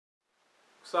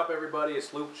Sup everybody,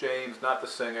 it's Luke James, not the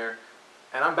singer,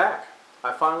 and I'm back.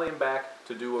 I finally am back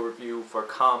to do a review for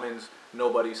Common's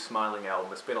Nobody's Smiling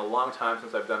album. It's been a long time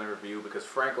since I've done a review because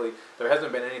frankly, there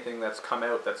hasn't been anything that's come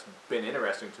out that's been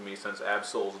interesting to me since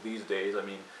Ab-Soul's these days. I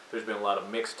mean, there's been a lot of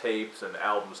mixtapes and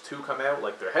albums to come out,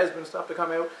 like there has been stuff to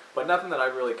come out, but nothing that I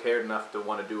really cared enough to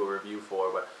want to do a review for.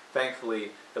 But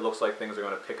thankfully, it looks like things are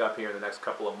going to pick up here in the next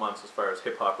couple of months as far as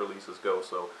hip-hop releases go,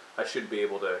 so I should be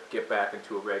able to get back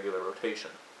into a regular rotation.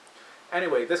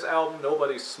 Anyway, this album,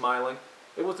 Nobody's Smiling,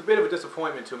 it was a bit of a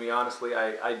disappointment to me, honestly.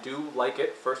 I do like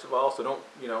it, first of all, so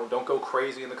don't go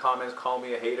crazy in the comments, call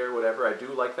me a hater or whatever. I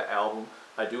do like the album.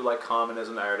 I do like Common as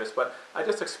an artist, but I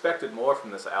just expected more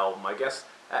from this album. I guess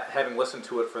having listened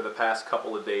to it for the past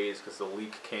couple of days, because the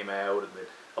leak came out and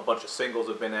a bunch of singles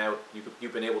have been out,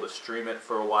 you've been able to stream it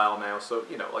for a while now, so,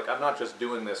 like, I'm not just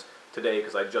doing this today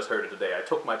because I just heard it today. I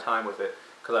took my time with it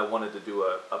because I wanted to do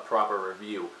a proper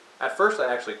review. At first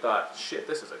I actually thought, shit,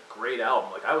 this is a great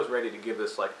album. Like, I was ready to give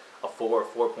this like a 4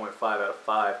 or 4.5 out of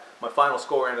 5. My final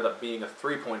score ended up being a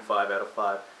 3.5 out of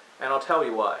 5, and I'll tell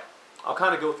you why. I'll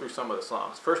kind of go through some of the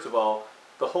songs. First of all,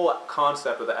 the whole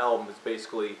concept of the album is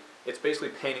basically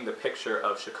painting the picture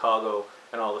of Chicago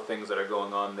and all the things that are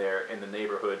going on there in the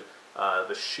neighborhood,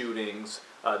 the shootings,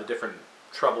 the different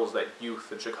troubles that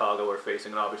youth in Chicago are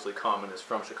facing, and obviously Common is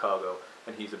from Chicago,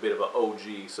 and he's a bit of an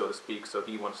OG, so to speak, so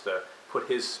he wants to put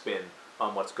his spin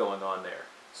on what's going on there.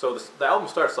 So the album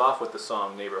starts off with the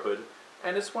song Neighborhood,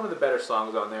 and it's one of the better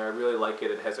songs on there. I really like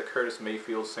it. It has a Curtis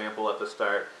Mayfield sample at the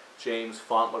start. James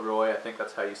Fauntleroy, I think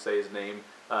that's how you say his name,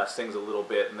 sings a little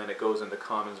bit, and then it goes into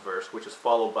Common's verse, which is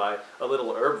followed by a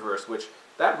Little Herb verse, which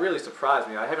that really surprised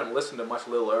me. I haven't listened to much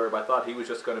Little Herb. I thought he was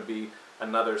just going to be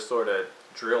another sort of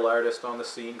drill artist on the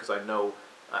scene, because I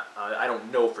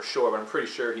don't know for sure, but I'm pretty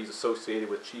sure he's associated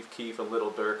with Chief Keef and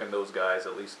Little Durk and those guys.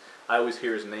 At least I always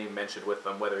hear his name mentioned with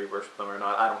them. Whether he works with them or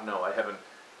not, I don't know. I haven't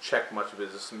checked much of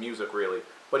his music really.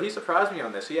 But he surprised me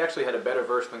on this. He actually had a better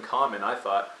verse than Common, I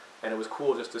thought, and it was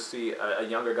cool just to see a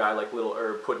younger guy like Little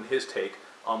Herb putting his take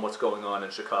on what's going on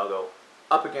in Chicago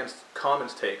up against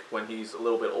Common's take when he's a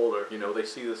little bit older. They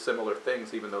see the similar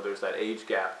things even though there's that age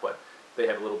gap, but they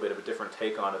have a little bit of a different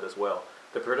take on it as well.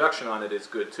 The production on it is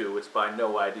good too. It's by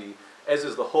No ID, as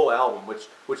is the whole album,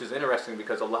 which is interesting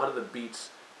because a lot of the beats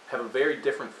have a very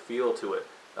different feel to it.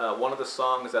 One of the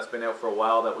songs that's been out for a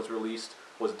while that was released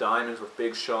was Diamonds with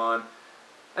Big Sean,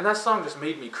 and that song just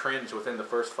made me cringe within the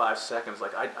first 5 seconds.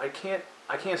 Like, I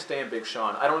can't stand Big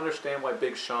Sean. I don't understand why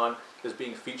Big Sean is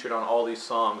being featured on all these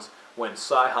songs when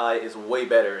Sci-Hi is way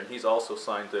better and he's also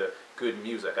signed to good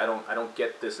music. I don't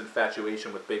get this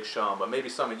infatuation with Big Sean, but maybe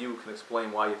some of you can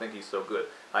explain why you think he's so good.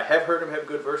 I have heard him have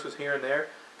good verses here and there,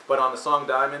 but on the song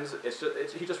Diamonds,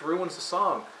 he just ruins the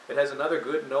song. It has another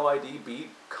good No ID beat.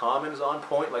 Common's on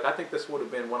point. Like, I think this would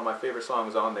have been one of my favorite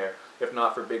songs on there if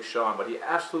not for Big Sean, but he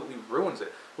absolutely ruins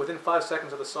it. Within 5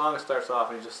 seconds of the song, it starts off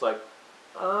and he's just like,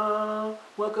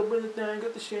 welcome to the thing,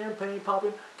 get the champagne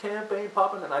popping, campaign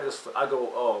popping, and I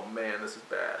go, oh man, this is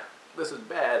bad. This is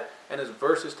bad, and his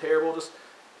verse is terrible. Just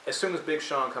as soon as Big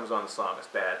Sean comes on the song, it's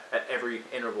bad. At every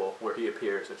interval where he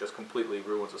appears, it just completely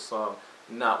ruins the song.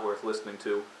 Not worth listening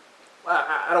to.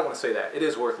 I don't want to say that. It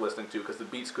is worth listening to because the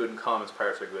beat's good and Common's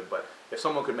parts are good, but if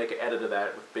someone could make an edit of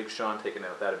that with Big Sean taken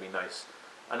out, that'd be nice.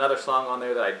 Another song on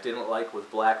there that I didn't like was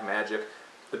Black Magic.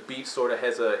 The beat sort of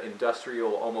has an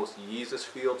industrial, almost Yeezus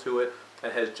feel to it.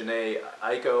 It has Jhené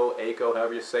Aiko,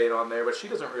 however you say it on there, but she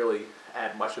doesn't really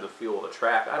add much of the feel of the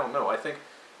track. I don't know. I think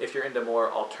if you're into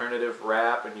more alternative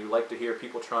rap and you like to hear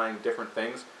people trying different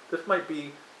things, this might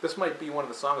be one of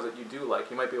the songs that you do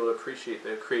like. You might be able to appreciate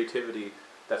the creativity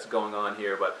that's going on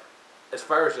here, but as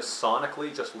far as just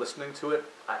sonically, just listening to it,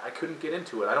 I couldn't get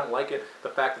into it. I don't like it. The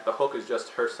fact that the hook is just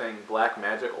her saying Black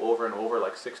Magic over and over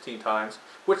like 16 times,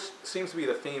 which seems to be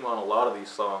the theme on a lot of these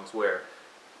songs where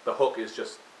the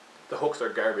hooks are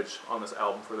garbage on this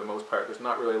album for the most part. There's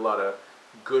not really a lot of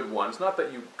good ones. Not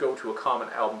that you go to a Common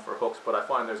album for hooks, but I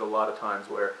find there's a lot of times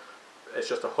where it's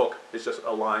just a hook, it's just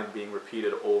a line being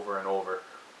repeated over and over.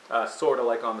 Sort of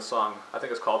like on the song, I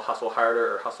think it's called Hustle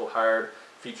Harder or Hustle Hard,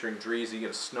 featuring Dreezy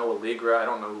and Snow Allegra. I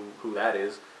don't know who that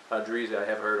is. Dreezy I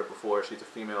have heard of before. She's a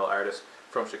female artist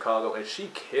from Chicago, and she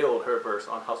killed her verse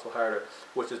on Hustle Harder,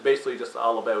 which is basically just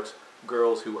all about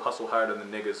girls who hustle harder than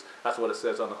niggas. That's what it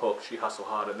says on the hook. She hustle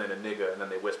harder than a nigga, and then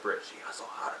they whisper it. She hustle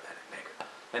harder than a nigga,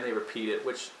 and they repeat it,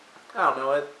 which, I don't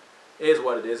know, it is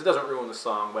what it is. It doesn't ruin the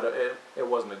song, but it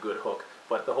wasn't a good hook.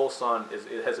 But the whole song,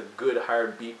 it has a good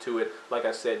hard beat to it. Like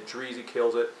I said, Dreezy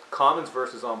kills it. Common's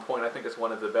verse is on point. I think it's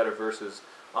one of the better verses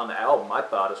on the album, I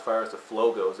thought, as far as the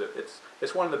flow goes.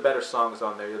 It's one of the better songs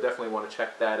on there. You'll definitely want to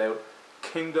check that out.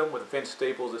 Kingdom with Vince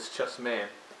Staples is just, man,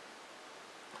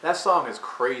 that song is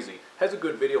crazy. Has a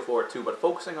good video for it too, but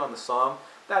focusing on the song,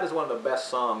 that is one of the best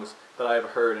songs that I've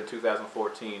heard in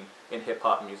 2014 in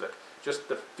hip-hop music. Just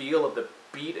the feel of the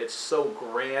beat, it's so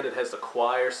grand, it has the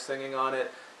choir singing on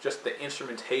it, just the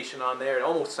instrumentation on there, it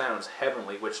almost sounds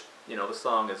heavenly, which, you know, the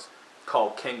song is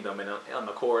called Kingdom, and on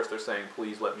the chorus they're saying,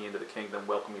 please let me into the kingdom,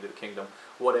 welcome me to the kingdom,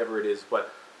 whatever it is.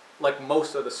 But like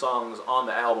most of the songs on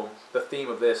the album, the theme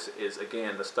of this is,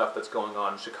 again, the stuff that's going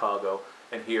on in Chicago,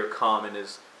 and here Common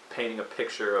is painting a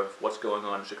picture of what's going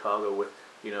on in Chicago with,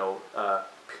 you know,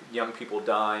 young people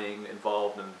dying,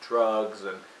 involved in drugs,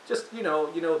 and just, you know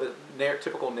the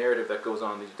typical narrative that goes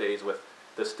on these days with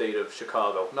the state of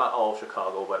Chicago. Not all of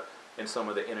Chicago, but in some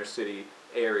of the inner city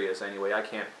areas anyway. I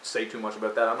can't say too much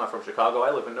about that. I'm not from Chicago.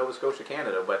 I live in Nova Scotia,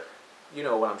 Canada, but you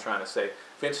know what I'm trying to say.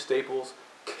 Vince Staples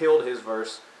killed his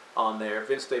verse on there.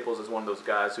 Vince Staples is one of those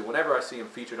guys who, whenever I see him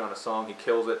featured on a song, he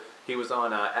kills it. He was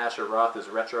on Asher Roth's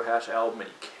Retro Hash album, and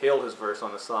he killed his verse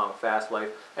on the song Fast Life.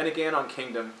 And again on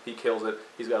Kingdom, he kills it.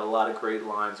 He's got a lot of great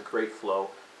lines, a great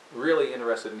flow. Really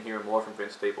interested in hearing more from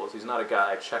Vince Staples. He's not a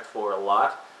guy I check for a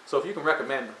lot. So if you can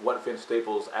recommend what Vince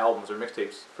Staples albums or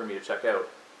mixtapes for me to check out,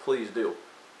 please do.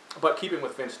 But keeping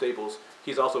with Vince Staples,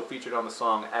 he's also featured on the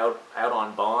song Out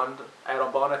on Bond. Out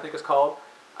on Bond, I think it's called.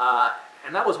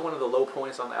 And that was one of the low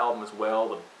points on the album as well.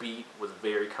 The beat was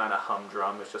very kind of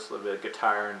humdrum. It's just a little bit of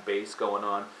guitar and bass going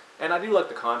on. And I do like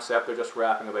the concept. They're just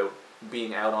rapping about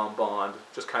being out on bond,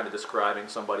 just kind of describing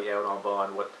somebody out on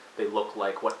bond, what they look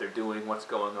like, what they're doing, what's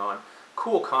going on.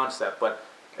 Cool concept, but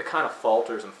it kind of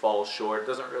falters and falls short. It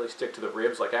doesn't really stick to the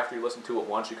ribs. Like after you listen to it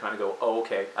once, you kind of go, oh,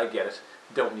 okay, I get it.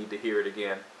 Don't need to hear it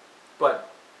again.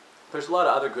 But there's a lot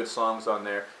of other good songs on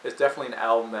there. It's definitely an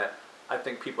album that I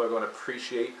think people are going to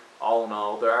appreciate. All in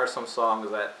all, there are some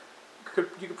songs that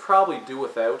you could probably do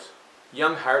without.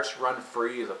 Young Hearts Run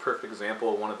Free is a perfect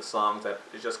example of one of the songs that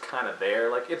is just kind of there.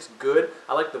 Like, it's good.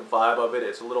 I like the vibe of it.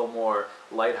 It's a little more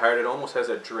lighthearted. It almost has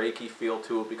a Drakey feel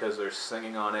to it because they're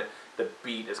singing on it. The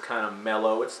beat is kind of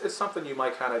mellow. It's something you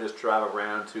might kind of just drive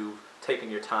around to,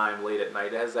 taking your time late at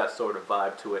night. It has that sort of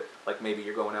vibe to it. Like maybe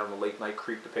you're going out on a late night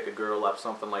creep to pick a girl up,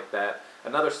 something like that.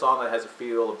 Another song that has a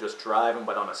feel of just driving,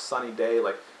 but on a sunny day,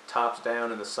 like Tops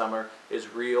Down in the Summer,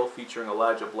 is Real, featuring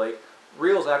Elijah Blake.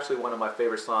 Real's actually one of my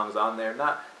favorite songs on there.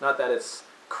 Not that it's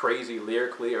crazy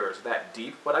lyrically or it's that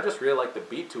deep, but I just really like the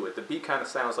beat to it. The beat kind of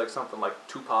sounds like something like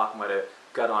Tupac might have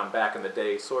got on back in the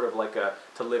day, sort of like a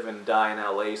To Live and Die in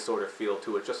LA sort of feel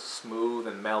to it, just smooth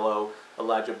and mellow.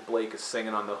 Elijah Blake is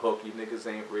singing on the hook, you niggas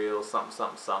ain't real, something,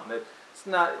 something, something. It's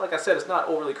not, like I said, it's not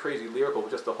overly crazy lyrical,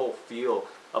 but just the whole feel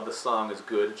of the song is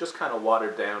good. It's just kind of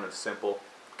watered down and simple.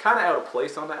 Kind of out of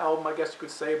place on the album, I guess you could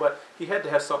say, but he had to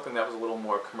have something that was a little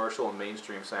more commercial and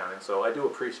mainstream sounding, so I do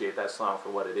appreciate that song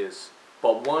for what it is.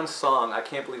 But one song, I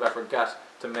can't believe I forgot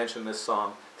to mention this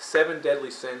song. Seven Deadly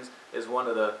Sins is one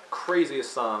of the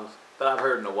craziest songs that I've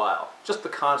heard in a while. Just the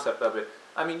concept of it.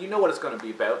 I mean, you know what it's going to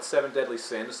be about. Seven Deadly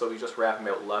Sins, so he's just rapping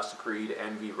about lust, greed,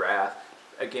 envy, wrath.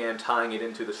 Again, tying it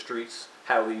into the streets,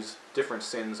 how these different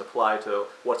sins apply to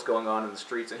what's going on in the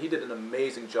streets. And he did an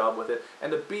amazing job with it.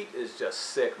 And the beat is just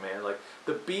sick, man. Like,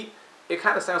 the beat, it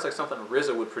kind of sounds like something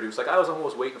RZA would produce. Like, I was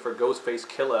almost waiting for Ghostface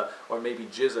Killah or maybe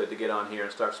GZA to get on here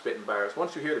and start spitting bars.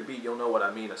 Once you hear the beat, you'll know what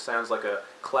I mean. It sounds like a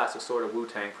classic sort of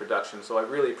Wu-Tang production. So I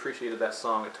really appreciated that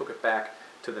song. It took it back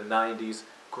to the 90s.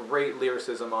 Great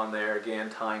lyricism on there, again,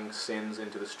 tying sins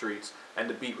into the streets. And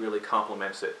the beat really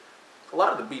complements it. A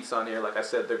lot of the beats on here, like I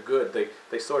said, they're good.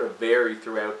 They sort of vary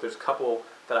throughout. There's a couple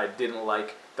that I didn't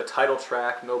like. The title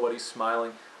track, Nobody's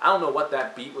Smiling. I don't know what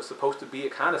that beat was supposed to be.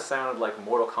 It kind of sounded like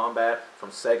Mortal Kombat from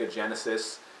Sega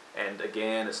Genesis. And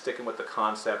again, it's sticking with the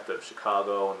concept of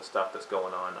Chicago and the stuff that's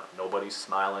going on. Nobody's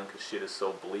smiling because shit is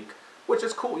so bleak. Which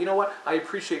is cool. You know what? I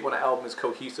appreciate when an album is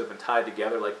cohesive and tied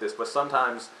together like this. But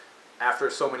sometimes, after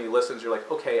so many listens, you're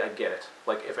like, okay, I get it.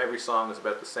 Like, if every song is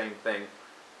about the same thing,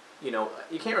 you know,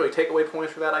 you can't really take away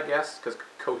points for that, I guess, because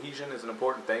cohesion is an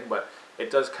important thing, but it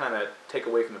does kind of take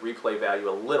away from the replay value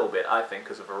a little bit, I think,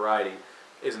 because the variety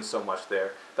isn't so much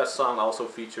there. That song also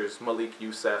features Malik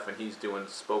Youssef, and he's doing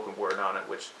spoken word on it,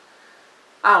 which,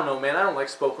 I don't know, man, I don't like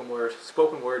spoken word.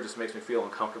 Spoken word just makes me feel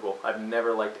uncomfortable. I've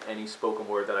never liked any spoken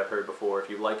word that I've heard before. If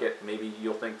you like it, maybe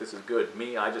you'll think this is good.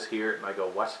 Me, I just hear it, and I go,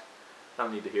 what? I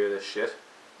don't need to hear this shit.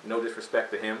 No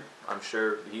disrespect to him. I'm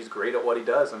sure he's great at what he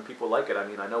does and people like it. I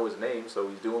mean, I know his name, so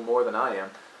he's doing more than I am.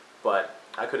 But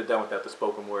I could have done without the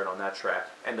spoken word on that track.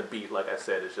 And the beat, like I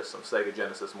said, is just some Sega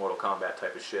Genesis Mortal Kombat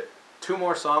type of shit. Two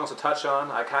more songs to touch on.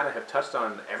 I kind of have touched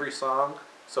on every song,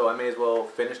 so I may as well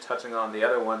finish touching on the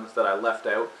other ones that I left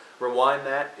out. Rewind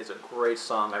That is a great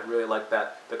song. I really like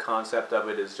that. The concept of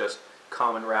it is just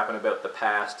Common rapping about the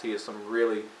past. He has some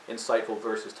really insightful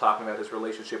verses talking about his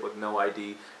relationship with No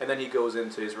ID, and then he goes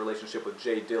into his relationship with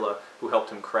Jay Dilla, who helped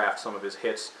him craft some of his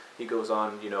hits. He goes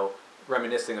on, you know,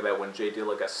 reminiscing about when Jay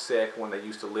Dilla got sick, when they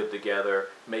used to live together,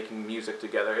 making music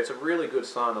together. It's a really good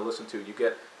song to listen to. You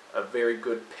get a very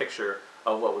good picture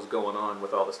of what was going on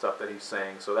with all the stuff that he's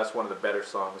saying, so that's one of the better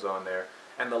songs on there.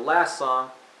 And the last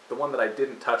song, the one that I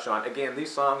didn't touch on, again,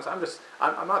 these songs,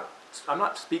 I'm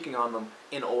not speaking on them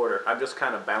in order. I've just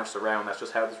kind of bounced around. That's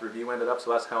just how this review ended up,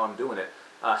 so that's how I'm doing it.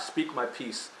 Speak My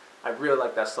Peace. I really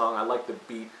like that song. I like the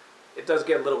beat. It does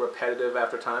get a little repetitive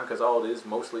after time because all it is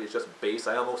mostly is just bass.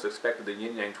 I almost expected the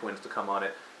Yin Yang Twins to come on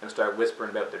it and start whispering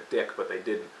about their dick, but they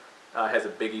didn't. It has a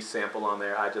Biggie sample on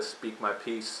there. I just speak my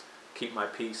peace, keep my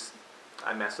peace.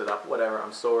 I mess it up, whatever.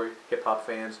 I'm sorry. Hip-hop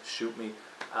fans, shoot me.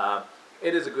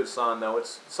 It is a good song, though.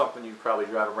 It's something you probably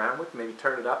drive around with. Maybe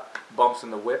turn it up. Bumps in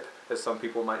the whip, as some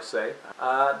people might say.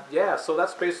 Yeah, so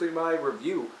that's basically my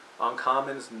review on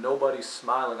Common's Nobody's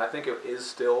Smiling. I think it is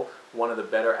still one of the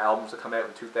better albums to come out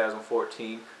in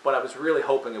 2014, but I was really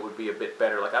hoping it would be a bit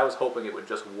better. Like, I was hoping it would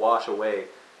just wash away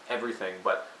everything.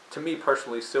 But to me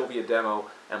personally, Sylvia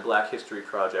Demo and Black History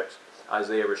Project,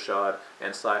 Isaiah Rashad and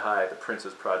Sci-Hi, the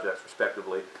Prince's projects,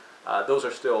 respectively, those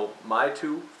are still my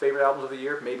two favorite albums of the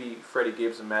year. Maybe Freddie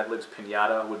Gibbs and Madlib's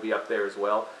Pinata would be up there as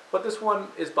well. But this one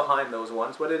is behind those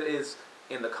ones, but it is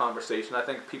in the conversation. I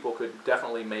think people could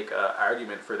definitely make an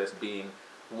argument for this being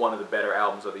one of the better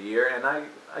albums of the year, and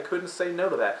I couldn't say no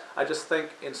to that. I just think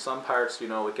in some parts, you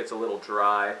know, it gets a little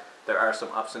dry. There are some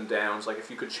ups and downs. Like, if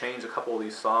you could change a couple of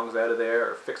these songs out of there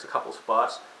or fix a couple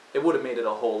spots, it would have made it a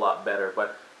whole lot better.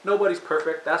 But nobody's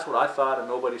perfect. That's what I thought of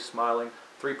Nobody's Smiling.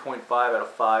 3.5 out of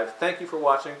 5. Thank you for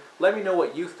watching. Let me know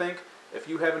what you think. If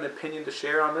you have an opinion to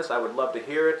share on this, I would love to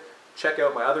hear it. Check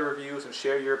out my other reviews and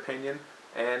share your opinion.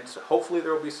 And hopefully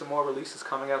there will be some more releases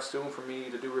coming out soon for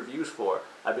me to do reviews for.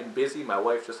 I've been busy. My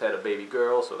wife just had a baby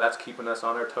girl, so that's keeping us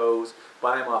on our toes.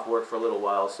 But I'm off work for a little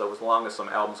while, so as long as some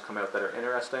albums come out that are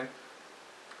interesting,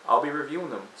 I'll be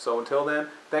reviewing them. So until then,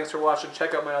 thanks for watching.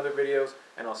 Check out my other videos,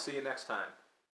 and I'll see you next time.